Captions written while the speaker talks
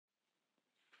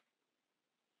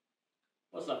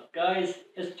What's up guys,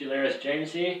 it's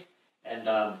James here,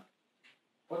 and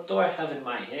what do I have in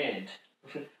my hand?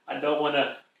 I don't want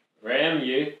to ram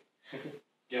you,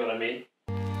 you know what I mean?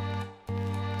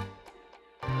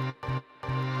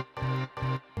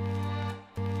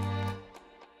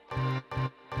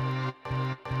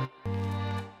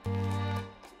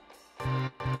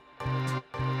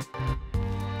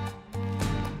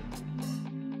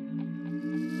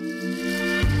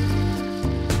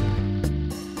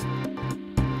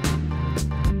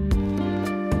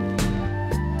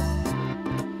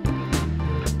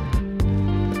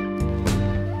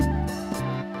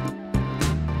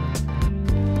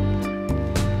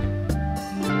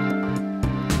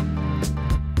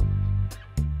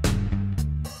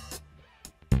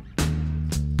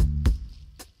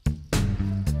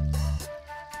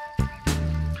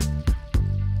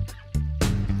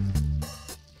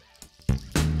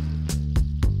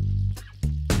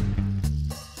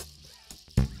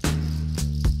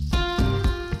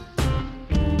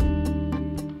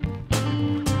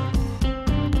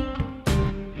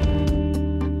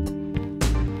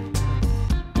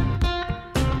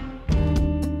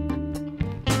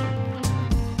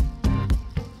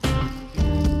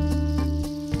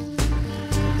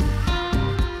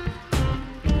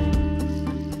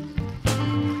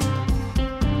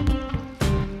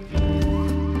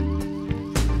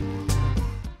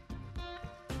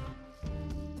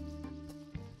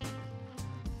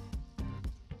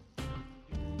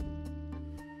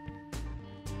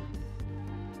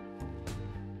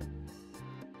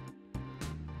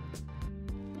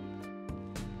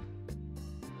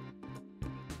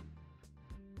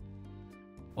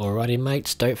 Alrighty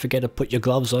mates, don't forget to put your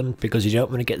gloves on because you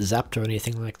don't want to get zapped or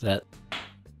anything like that.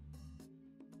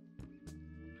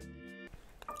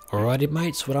 Alrighty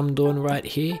mates, what I'm doing right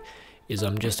here is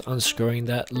I'm just unscrewing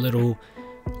that little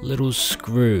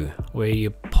screw where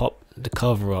you pop the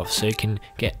cover off so you can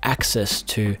get access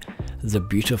to the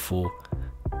beautiful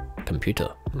computer.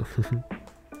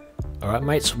 Alright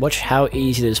mates, watch how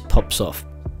easy this pops off.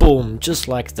 Boom, just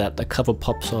like that, the cover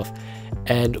pops off.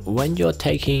 And when you're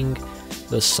taking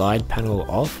the side panel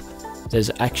off,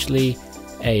 there's actually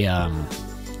a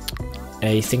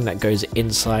thing that goes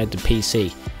inside the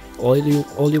PC. All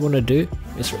you want to do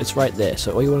is, it's right there,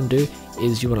 so all you want to do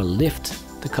is you want to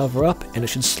lift the cover up and it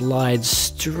should slide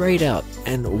straight out,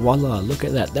 and voila, look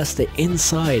at that, that's the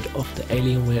inside of the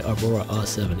Alienware Aurora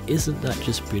R7. Isn't that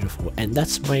just beautiful? And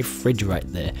that's my fridge right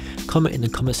there. Comment in the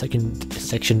comment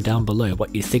section down below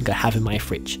what you think I have in my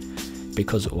fridge,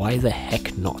 because why the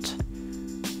heck not?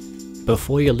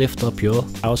 Before you lift up your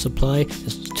power supply,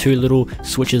 there's two little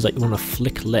switches that you want to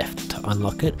flick left to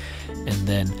unlock it, and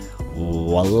then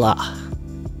voila,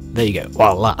 there you go,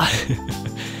 voila.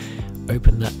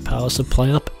 Open that power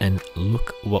supply up and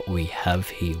look what we have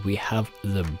here. We have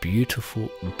the beautiful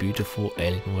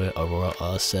Alienware Aurora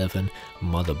R7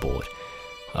 motherboard.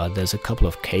 There's a couple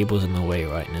of cables in the way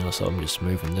right now, so I'm just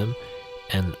moving them,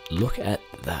 and look at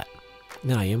that.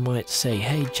 Now you might say,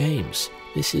 hey James,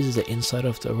 this is the inside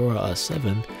of the Aurora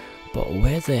R7, but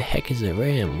where the heck is the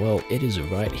RAM? Well, it is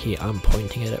right here. I'm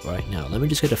pointing at it right now. Let me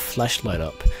just get a flashlight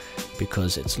up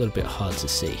because it's a little bit hard to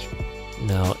see.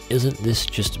 Now, isn't this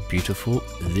just beautiful?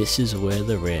 This is where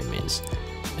the RAM is.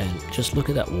 And just look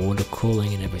at that water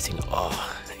cooling and everything.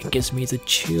 Oh, it gives me the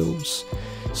chills.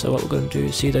 So what we're going to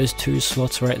do, see those two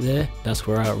slots right there? That's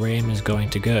where our RAM is going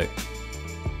to go.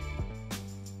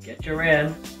 Get your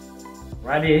RAM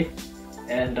right here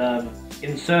and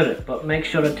insert it, but make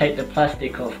sure to take the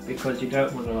plastic off because you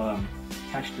don't want to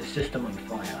catch the system on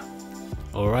fire.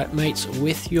 Alright mates,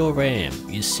 with your RAM,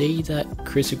 you see that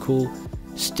critical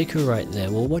sticker right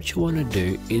there? Well, what you want to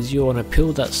do is you want to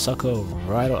peel that sucker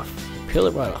right off. Peel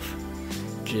it right off.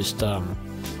 Just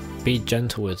be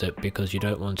gentle with it because you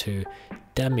don't want to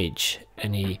damage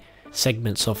any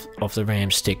segments of the RAM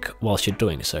stick whilst you're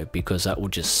doing so, because that will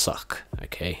just suck.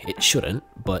 Okay, it shouldn't,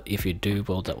 but if you do,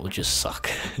 well, that will just suck.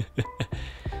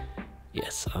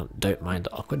 Yes, don't mind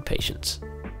the awkward patience.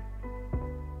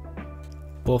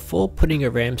 Before putting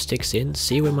your RAM sticks in,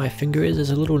 see where my finger is? There's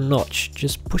a little notch.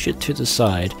 Just push it to the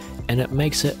side and it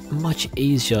makes it much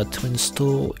easier to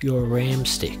install your RAM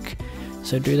stick.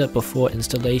 So do that before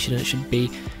installation, it should be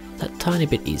that tiny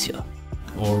bit easier.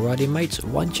 Alrighty mates,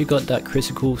 once you got that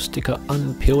critical sticker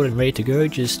unpeeled and ready to go,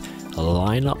 just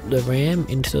line up the RAM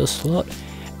into the slot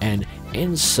and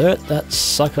insert that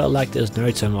sucker like there's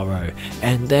no tomorrow.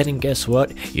 And then guess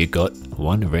what? You got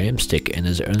one RAM stick and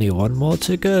there's only one more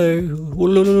to go.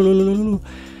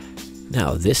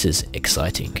 Now this is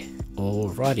exciting.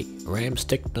 Alrighty, RAM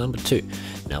stick number 2.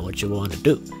 Now what you want to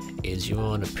do is you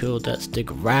want to peel that stick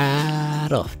right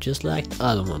off, just like the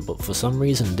other one. But for some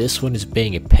reason, this one is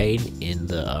being a pain in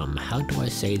the how do I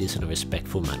say this in a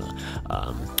respectful manner?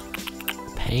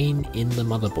 Pain in the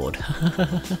motherboard.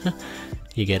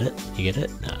 You get it? You get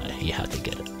it? No, you have to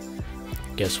get it.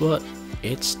 Guess what?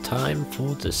 It's time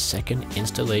for the second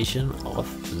installation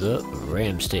of the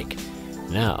RAM stick.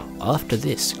 Now, after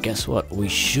this, guess what? We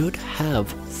should have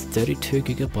 32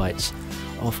 gigabytes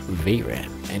of VRAM,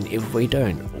 and if we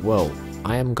don't, well,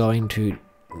 I am going to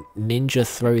ninja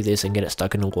throw this and get it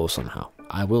stuck in a wall somehow.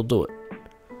 I will do it.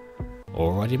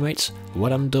 Alrighty mates,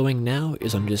 what I'm doing now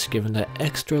is I'm just giving that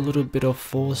extra little bit of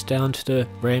force down to the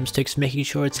RAM sticks, making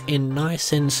sure it's in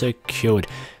nice and secured,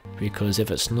 because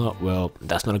if it's not, well,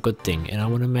 that's not a good thing, and I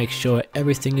want to make sure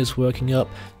everything is working up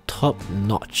top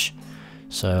notch.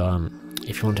 So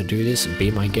if you want to do this,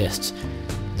 be my guest.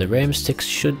 The RAM sticks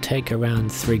should take around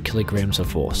 3 kilograms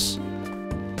of force.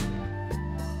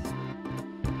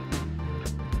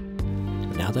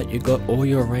 Now that you got all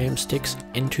your RAM sticks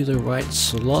into the right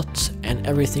slots and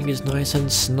everything is nice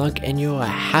and snug and you are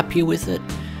happy with it,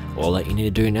 all that you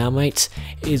need to do now mates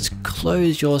is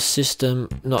close your system.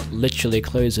 Not literally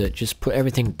close it, just put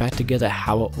everything back together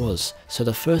how it was. So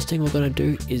the first thing we're going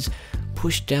to do is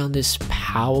push down this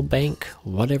power bank,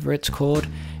 whatever it's called,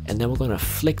 and then we're going to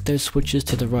flick those switches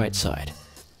to the right side.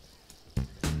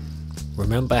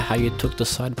 Remember how you took the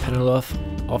side panel off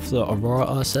the Aurora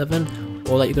R7?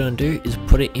 All that you're going to do is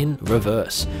put it in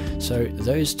reverse. So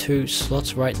those two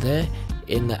slots right there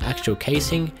in the actual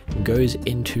casing goes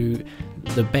into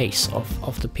the base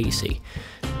of the PC.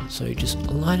 So you just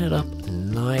line it up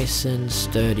nice and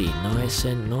sturdy, nice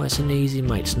and easy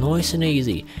mates, nice and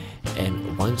easy.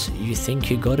 And once you think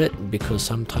you got it, because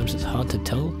sometimes it's hard to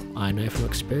tell, I know from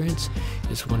experience, you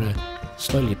just want to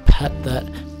slowly pat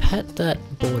that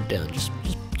board down,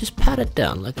 just pat it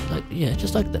down, like yeah,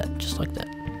 just like that.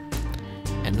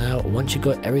 And now once you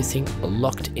got everything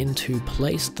locked into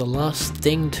place, the last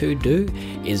thing to do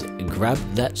is grab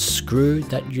that screw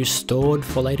that you stored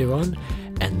for later on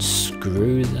and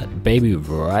screw that baby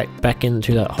right back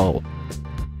into that hole.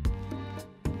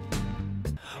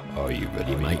 Are you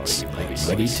ready mates?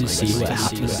 Ready to see what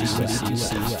happens the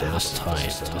first time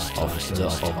of the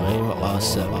Aurora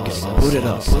R7? Put it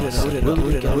up. Will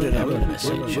we get a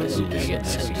message? Will we get a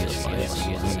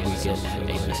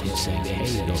message saying, hey,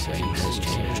 your game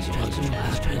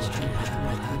has changed?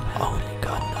 Only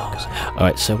God knows.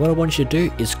 Alright, so what I want you to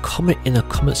do is comment in the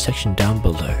comment section down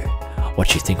below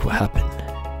what you think will happen.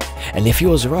 And if you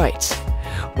was right,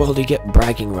 well, you get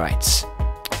bragging rights.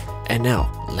 And now,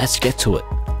 let's get to it.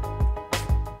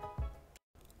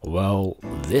 Well,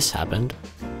 this happened.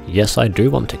 Yes, I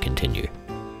do want to continue.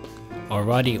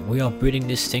 Alrighty, we are booting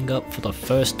this thing up for the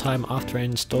first time after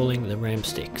installing the RAM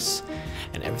sticks.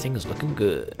 And everything is looking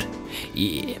good.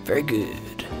 Yeah, very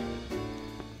good.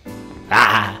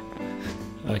 Ah!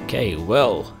 Okay,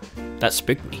 well, that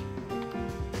spooked me.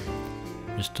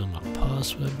 Just do my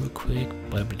password real quick.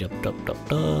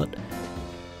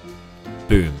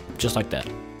 Boom, just like that.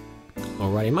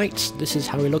 Alrighty mates, this is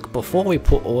how we look before we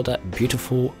put all that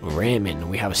beautiful RAM in.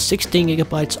 We have 16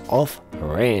 gigabytes of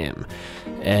RAM,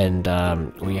 and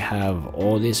we have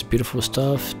all this beautiful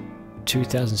stuff,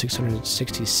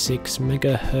 2666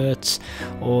 megahertz,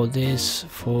 all this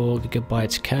 4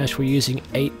 gigabytes cache. We're using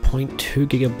 8.2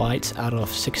 gigabytes out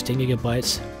of 16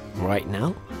 gigabytes right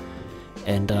now,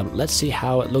 and let's see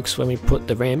how it looks when we put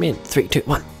the RAM in. 3, 2,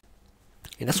 1.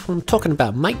 And that's what I'm talking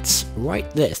about, mates, right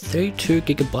there, 32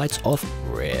 gigabytes of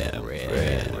RAM.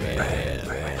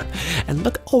 And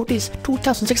look at all these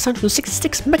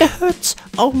 2666 megahertz,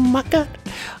 oh my god,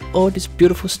 all this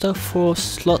beautiful stuff, 4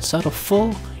 slots out of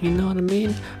 4, you know what I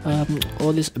mean,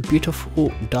 all this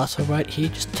beautiful data right here,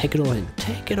 just take it all in,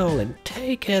 take it all in,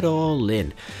 take it all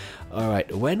in.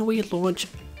 Alright, when we launch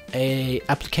a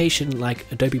application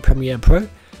like Adobe Premiere Pro,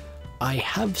 I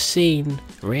have seen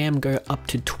RAM go up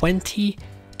to 20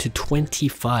 to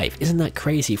 25. Isn't that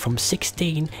crazy? From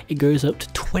 16 it goes up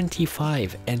to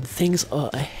 25 and things are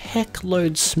a heck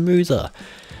load smoother.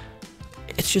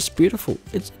 It's just beautiful.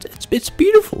 It's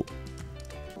beautiful.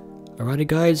 Alrighty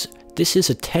guys, this is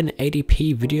a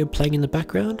 1080p video playing in the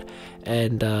background,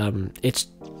 and it's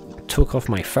took off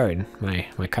my phone, my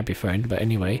crappy phone, but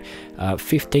anyway,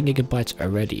 15 gigabytes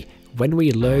already. When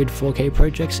we load 4K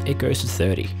projects, it goes to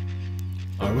 30.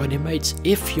 Alrighty mates,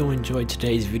 if you enjoyed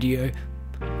today's video,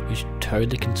 you should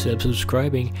totally consider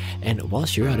subscribing, and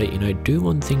whilst you're at it, you know, do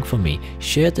one thing for me: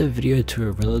 share the video to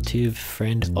a relative,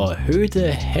 friend, or who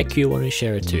the heck you want to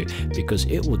share it to, because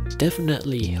it will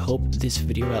definitely help this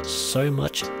video out so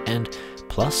much, and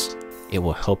plus it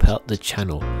will help out the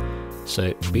channel.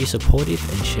 So be supportive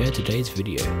and share today's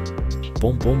video.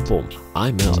 Boom boom boom,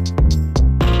 I'm out.